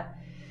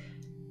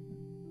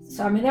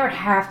 So, there would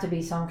have to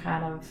be some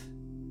kind of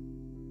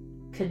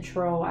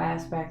control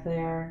aspect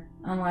there,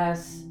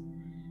 unless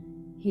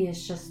he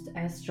is just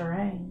as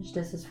deranged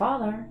as his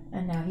father,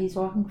 and now he's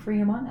walking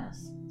free among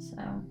us.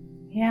 So,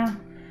 yeah.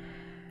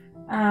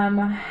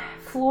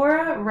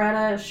 Flora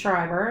Retta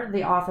Schreiber,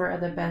 the author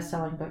of the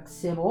best-selling book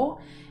Sybil,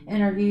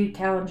 interviewed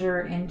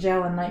Kallinger in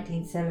jail in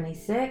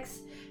 1976.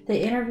 The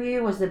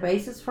interview was the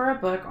basis for a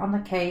book on the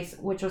case,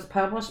 which was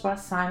published by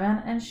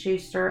Simon &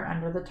 Schuster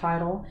under the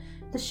title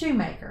The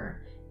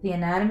Shoemaker, The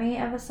Anatomy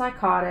of a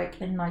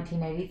Psychotic in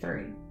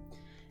 1983.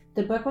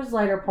 The book was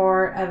later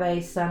part of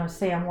a Son of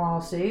Sam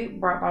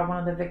lawsuit brought by one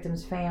of the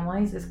victims'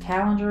 families as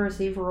Kallinger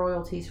received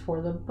royalties for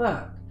the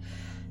book.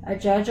 A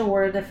judge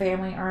awarded the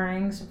family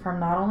earnings from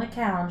not only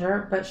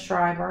Kallinger, but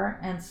Schreiber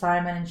and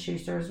Simon &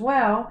 Schuster as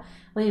well,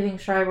 leaving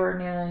Schreiber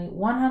nearly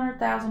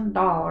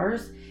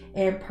 $100,000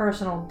 in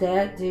personal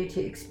debt due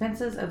to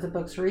expenses of the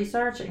book's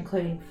research,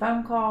 including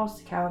phone calls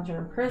to Kallinger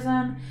in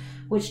prison,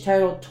 which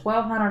totaled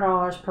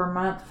 $1,200 per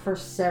month for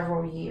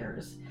several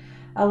years.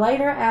 A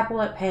later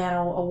appellate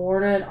panel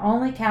awarded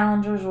only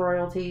Kallinger's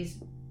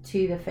royalties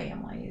to the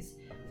families,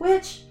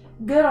 which,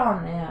 good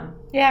on them.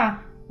 Yeah.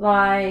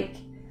 Like,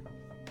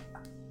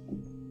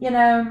 when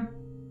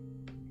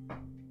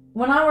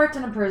I worked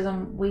in a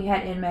prison, we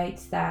had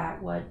inmates that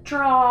would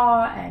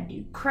draw and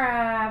do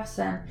crafts,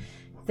 and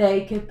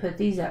they could put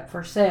these up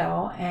for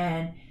sale,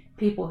 and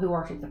people who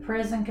worked at the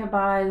prison could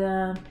buy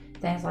them,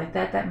 things like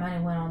that. That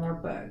money went on their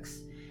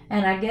books.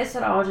 And I guess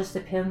it all just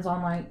depends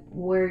on,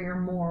 where your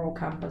moral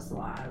compass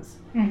lies.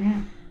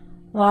 Mm-hmm.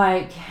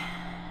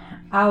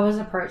 I was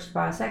approached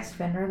by a sex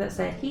offender that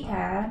said he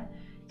had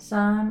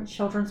some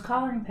children's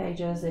collaring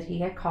pages that he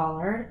had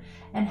collared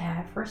and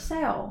had for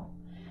sale.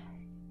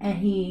 And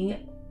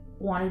he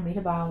wanted me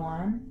to buy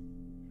one.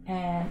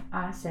 And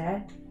I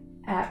said,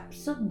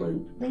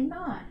 absolutely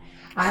not.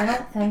 I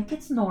don't think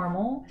it's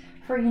normal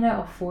for, a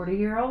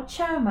 40-year-old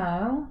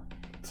chomo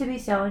to be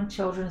selling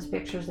children's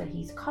pictures that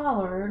he's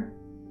collared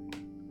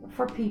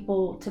for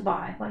people to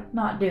buy,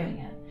 not doing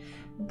it.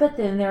 But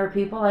then there were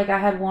people, I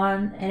had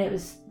one, and it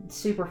was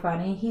super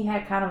funny. He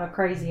had kind of a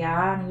crazy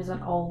eye, and he was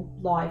an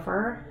old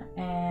lifer,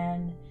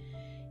 and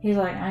he's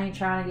like, I ain't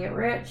trying to get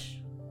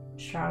rich,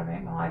 just trying to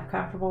make my life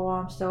comfortable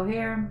while I'm still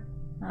here.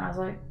 And I was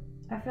like,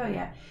 I feel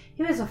ya.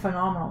 He was a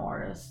phenomenal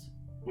artist.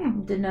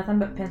 Did nothing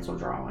but pencil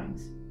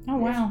drawings. Oh,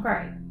 wow. It was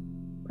great.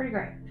 Pretty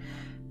great.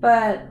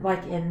 But,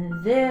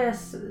 in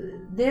this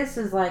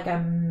is a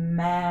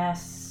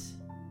mass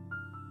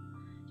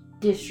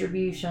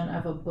distribution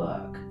of a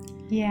book.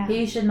 Yeah.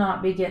 He should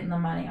not be getting the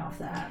money off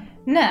that.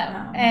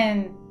 No.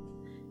 And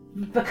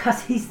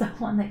because he's the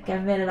one that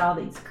committed all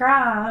these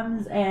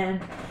crimes,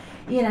 and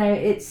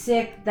it's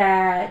sick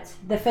that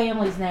the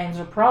family's names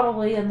are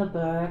probably in the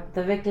book,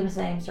 the victims'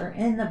 names are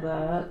in the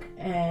book,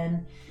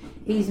 and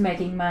he's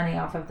making money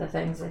off of the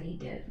things that he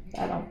did.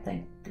 I don't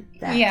think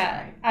that's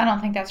right. I don't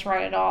think that's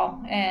right at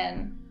all.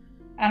 And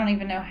I don't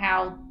even know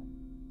how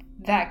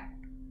that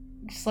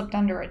slipped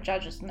under a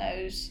judge's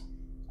nose.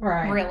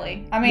 Right.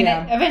 Really. I mean,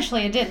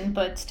 eventually it didn't,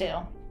 but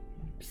still.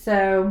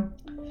 So,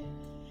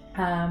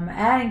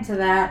 adding to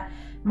that,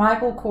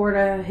 Michael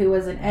Korda, who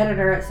was an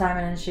editor at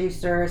Simon &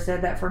 Schuster,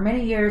 said that for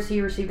many years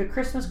he received a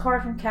Christmas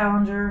card from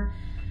Kallinger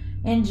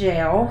in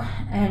jail,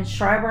 and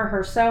Schreiber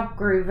herself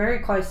grew very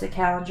close to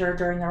Kallinger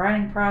during the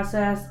writing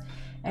process,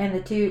 and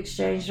the two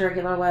exchanged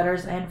regular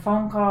letters and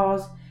phone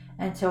calls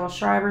until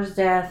Schreiber's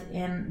death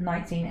in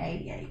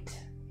 1988.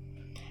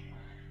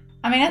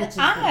 I mean,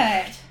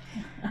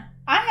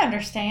 I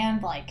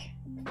understand, like,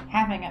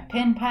 having a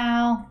pen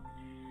pal.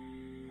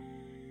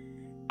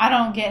 I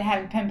don't get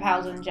having pen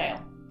pals in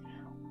jail.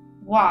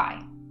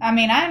 Why? I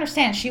mean, I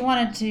understand she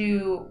wanted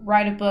to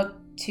write a book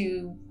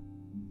to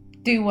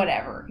do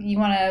whatever. You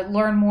want to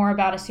learn more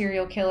about a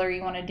serial killer,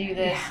 you want to do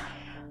this. Yeah.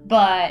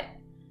 But,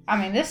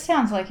 I mean, this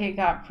sounds like it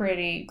got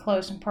pretty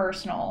close and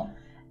personal.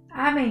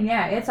 I mean,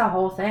 yeah, it's a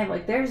whole thing.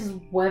 Like, there's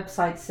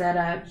websites set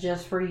up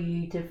just for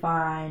you to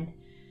find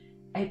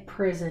a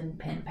prison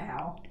pen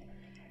pal.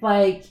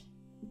 Like,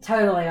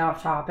 totally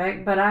off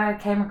topic, but I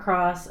came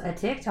across a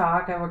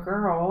TikTok of a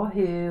girl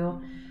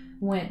who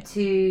went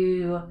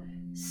to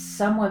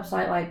some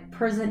website like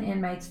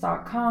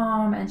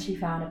prisoninmates.com, and she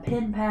found a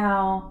pen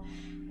pal,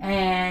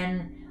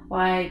 and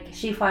like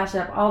she flashed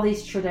up all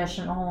these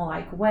traditional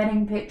like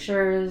wedding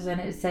pictures,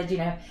 and it said, you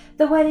know,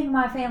 the wedding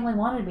my family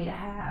wanted me to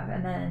have,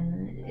 and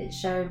then it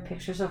showed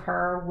pictures of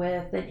her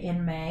with an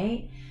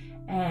inmate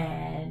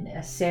and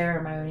a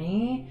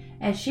ceremony,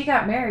 and she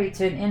got married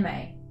to an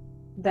inmate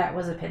that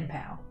was a pen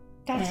pal.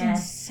 That's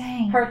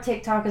insane. Her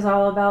TikTok is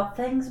all about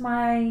things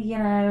my, you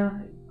know,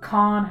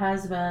 con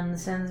husband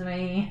sends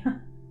me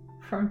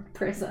from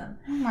prison.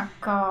 Oh my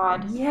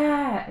God.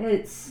 Yeah,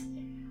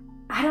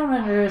 I don't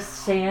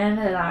understand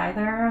it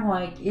either.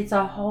 Like, it's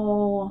a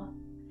whole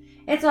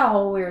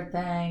weird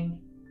thing.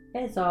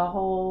 It's a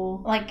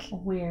whole like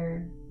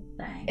weird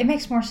thing. It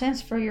makes more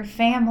sense for your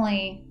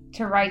family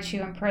to write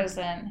you in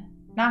prison,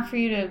 not for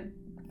you to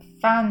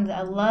find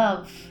a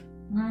love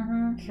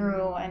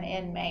through an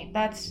inmate.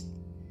 That's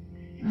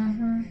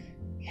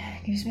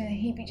it gives me the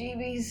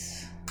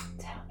heebie-jeebies.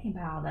 Tell me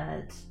about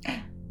it.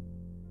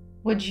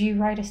 Would you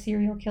write a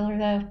serial killer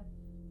though?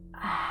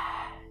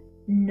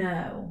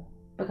 No,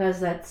 because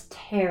that's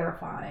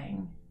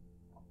terrifying.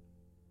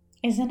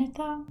 Isn't it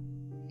though?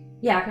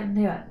 Yeah, I couldn't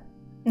do it.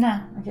 No,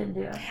 I couldn't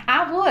do it.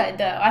 I would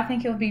though. I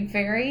think it would be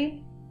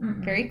very,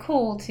 very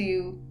cool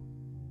to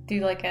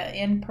do like an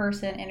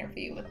in-person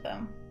interview with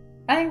them.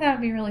 I think that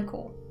would be really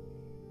cool.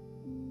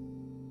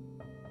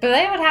 But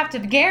they would have to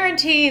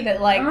guarantee that,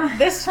 like,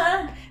 this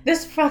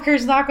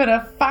fucker's not going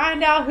to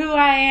find out who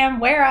I am,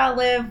 where I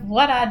live,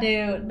 what I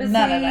do. But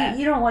none of that.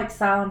 You don't like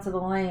Silence of the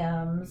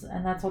Lambs,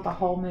 and that's what the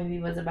whole movie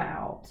was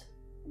about.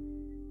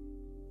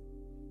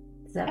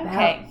 It's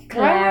about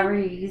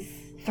Clarice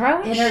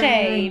throwing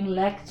shade.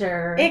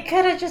 Lecter. It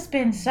could have just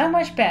been so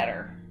much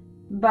better.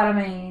 But, I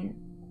mean,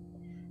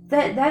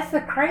 that's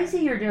the crazy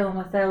you're dealing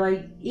with, though.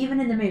 Like, even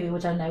in the movie,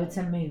 which I know it's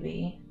a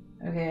movie,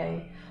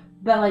 okay?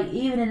 But, like,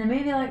 even in the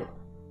movie, like,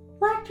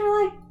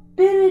 Lecter, like,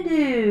 bit a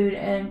dude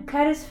and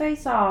cut his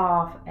face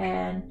off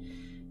and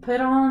put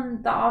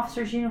on the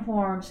officer's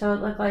uniform so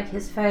it looked like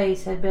his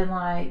face had been,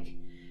 like,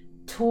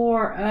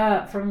 tore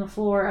up from the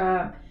floor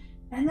up.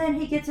 And then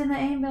he gets in the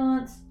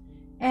ambulance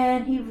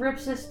and he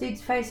rips this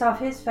dude's face off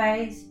his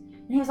face.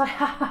 And he was like,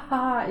 ha ha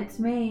ha, it's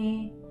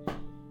me.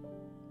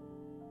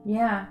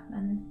 Yeah,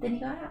 and then he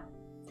got out.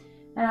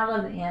 And I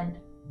love the end.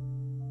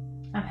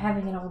 I'm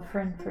having an old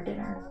friend for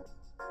dinner.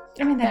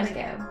 I mean, that's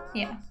good.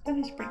 Yeah, that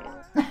is pretty good.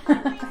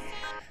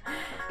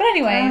 But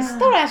anyways,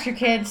 don't ask your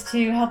kids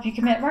to help you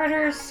commit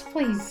murders,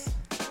 please.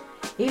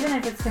 Even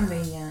if it's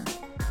convenient,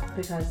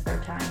 because they're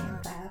tiny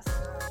and fast.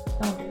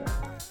 Don't do it.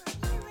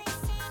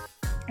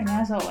 And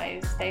as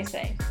always, stay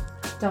safe.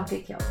 Don't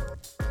get killed.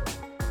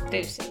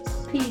 Deuces.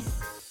 Peace.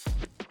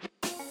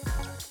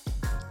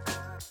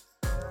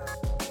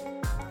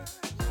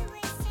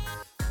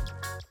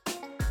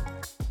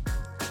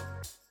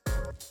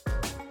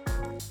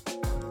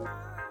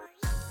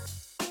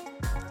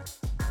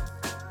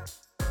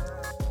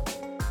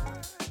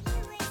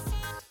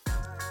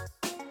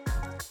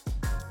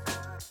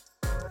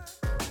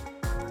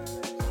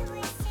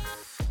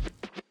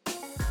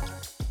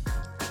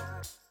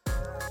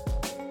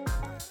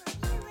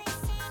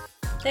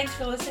 Thanks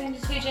for listening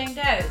to Two Jane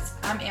Does.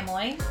 I'm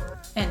Emily.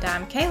 And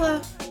I'm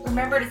Kayla.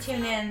 Remember to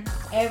tune in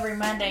every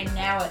Monday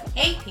now at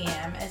 8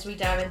 p.m. as we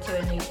dive into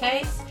a new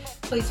case.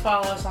 Please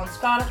follow us on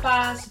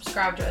Spotify,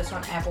 subscribe to us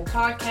on Apple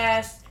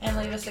Podcasts, and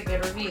leave us a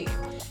good review.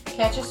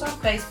 Catch us on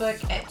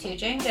Facebook at Two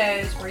Jane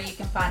Does, where you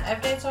can find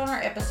updates on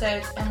our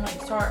episodes and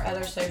links to our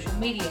other social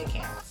media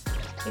accounts.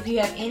 If you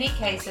have any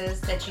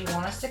cases that you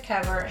want us to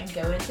cover and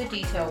go into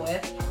detail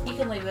with, you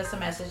can leave us a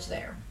message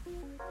there.